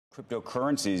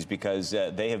cryptocurrencies because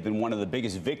they have been one of the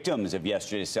biggest victims of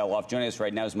yesterday's sell-off. Joining us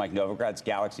right now is Mike Novogratz,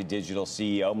 Galaxy Digital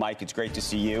CEO. Mike, it's great to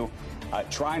see you.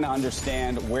 Trying to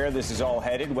understand where this is all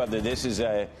headed, whether this is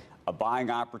a buying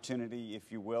opportunity,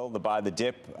 if you will, to buy the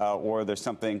dip, or there's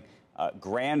something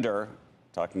grander,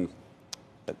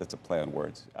 that's a play on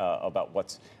words, about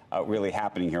what's really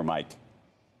happening here, Mike.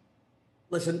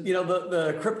 Listen, you know,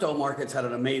 the crypto market's had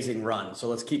an amazing run. So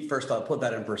let's I'll put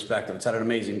that in perspective. It's had an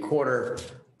amazing quarter.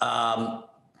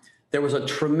 There was a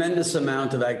tremendous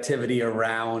amount of activity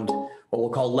around what we'll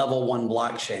call level one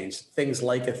blockchains, things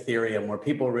like Ethereum, where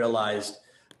people realized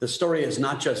the story is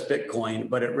not just Bitcoin,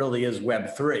 but it really is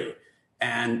Web3.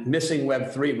 And missing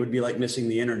Web3 would be like missing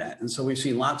the internet. And so we've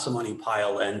seen lots of money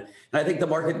pile in. And I think the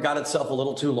market got itself a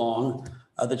little too long.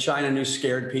 The China news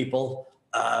scared people.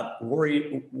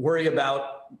 Worry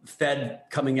about Fed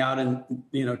coming out and,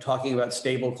 talking about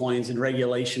stable coins and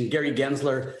regulation. Gary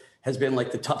Gensler has been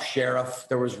like the tough sheriff.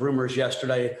 There was rumors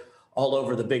yesterday all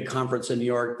over the big conference in New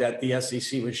York that the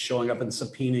SEC was showing up and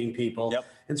subpoenaing people. Yep.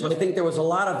 And so I think there was a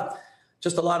lot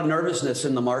of nervousness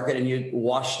in the market, and you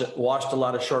washed a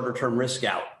lot of shorter term risk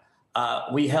out.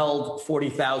 We held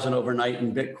 40,000 overnight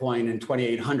in Bitcoin and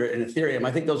 2,800 in Ethereum.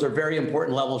 I think those are very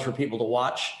important levels for people to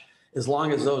watch. As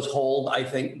long as those hold, I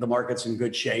think the market's in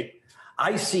good shape.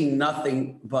 I see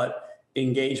nothing but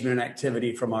engagement and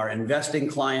activity from our investing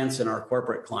clients and our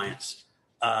corporate clients.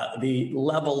 The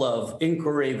level of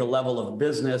inquiry, the level of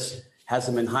business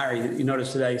hasn't been higher. You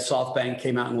notice today SoftBank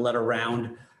came out and led a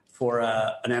round for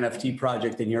an NFT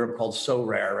project in Europe called So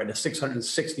Rare at a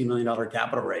 $660 million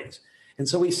capital raise. And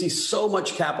so we see so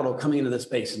much capital coming into this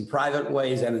space in private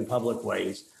ways and in public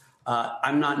ways.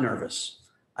 I'm not nervous.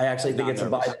 I actually think it's a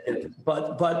buy.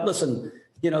 But listen,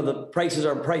 the prices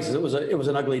are prices. It was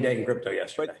an ugly day in crypto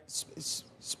yesterday. But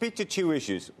speak to two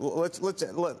issues.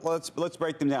 Let's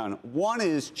break them down. One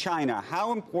is China.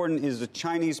 How important is the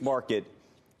Chinese market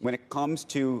when it comes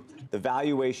to the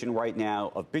valuation right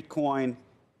now of Bitcoin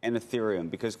and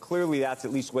Ethereum? Because clearly that's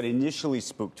at least what initially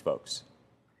spooked folks.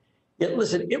 Yeah,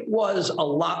 listen, it was a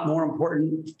lot more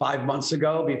important 5 months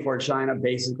ago before China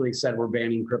basically said we're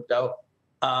banning crypto.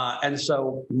 And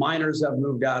so miners have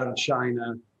moved out of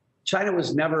China. China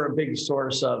was never a big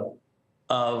source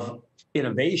of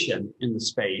innovation in the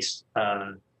space,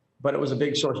 but it was a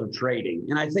big source of trading.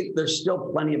 And I think there's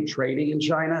still plenty of trading in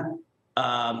China.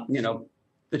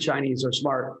 The Chinese are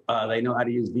smart. They know how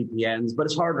to use VPNs, but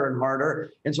it's harder and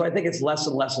harder. And so I think it's less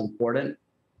and less important.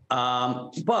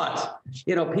 But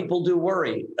people do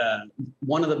worry.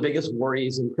 One of the biggest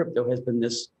worries in crypto has been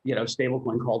this,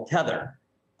 stablecoin called Tether.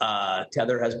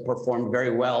 Tether has performed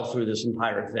very well through this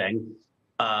entire thing.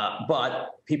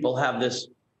 But people have this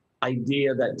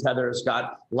idea that Tether's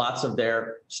got lots of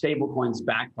their stablecoins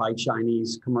backed by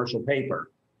Chinese commercial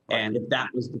paper. And if that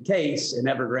was the case and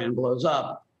Evergrande blows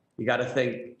up, you got to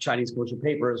think Chinese commercial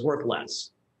paper is worth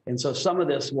less. And so some of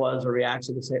this was a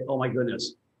reaction to say, oh, my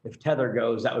goodness, if Tether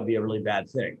goes, that would be a really bad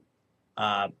thing.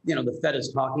 The Fed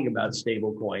is talking about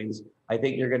stable coins. I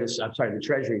think the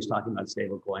Treasury is talking about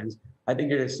stable coins. I think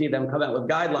you're going to see them come out with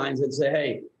guidelines and say,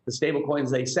 hey, the stable coins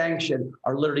they sanction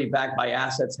are literally backed by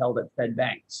assets held at Fed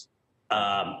banks.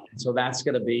 So that's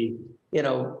going to be,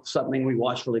 something we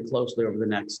watch really closely over the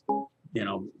next,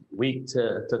 week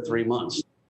to 3 months.